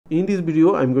In this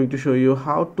video I'm going to show you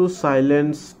how to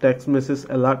silence text message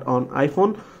alert on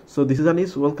iPhone. So this is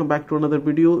Anis. Welcome back to another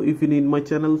video. If you need my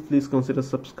channel, please consider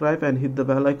subscribe and hit the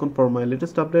bell icon for my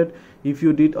latest update. If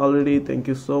you did already, thank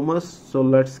you so much. So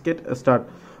let's get started.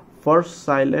 For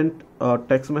silent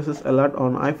text message alert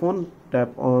on iPhone,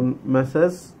 tap on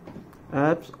message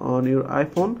apps on your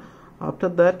iPhone. After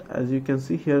that, as you can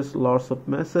see, here's lots of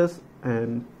messages,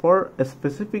 and for a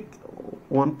specific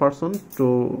one person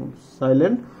to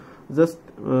silent, just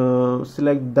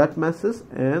select that message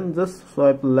and just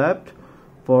swipe left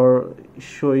for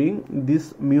showing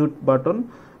this mute button.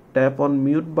 Tap on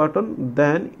mute button,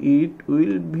 then it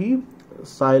will be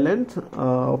silent.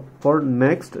 For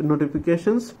next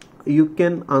notifications, you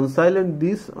can unsilent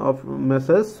this of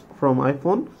message from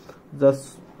iPhone.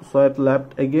 Just swipe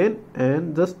left again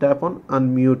and just tap on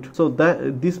unmute, so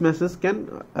that this message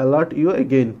can alert you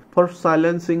again. For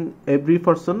silencing every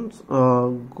person,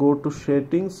 go to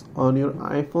settings on your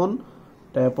iPhone,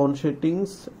 tap on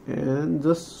settings and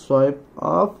just swipe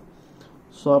up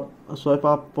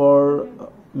for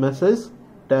message,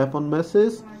 tap on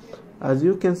message. As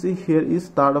you can see, here is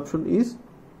third option is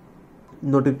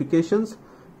notifications.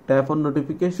 Tap on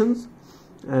notifications,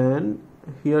 and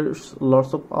here's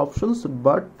lots of options,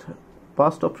 but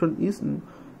first option is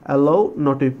allow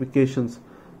notifications.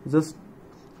 Just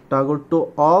toggle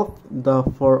to off the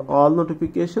for all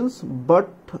notifications, but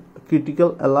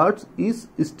critical alerts is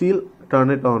still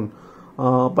turn it on.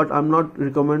 But I'm not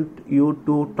recommend you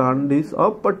to turn this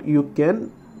off, but you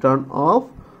can turn off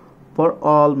for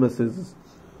all messages.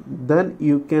 Then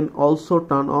you can also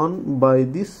turn on by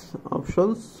these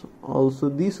options, also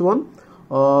this one,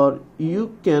 or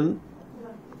you can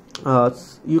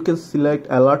select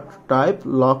alert type,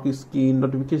 lock screen,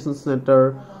 notification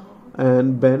center,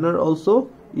 and banner also.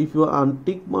 If you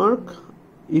untick mark,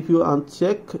 if you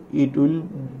uncheck, it will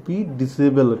be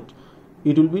disabled.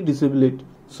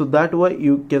 So that way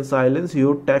you can silence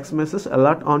your text message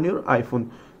alert on your iPhone.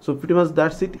 So pretty much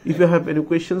that's it. If you have any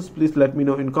questions, please let me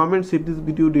know in comments. If this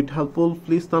video did helpful,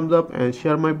 please thumbs up and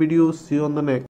share my video. See you on the next.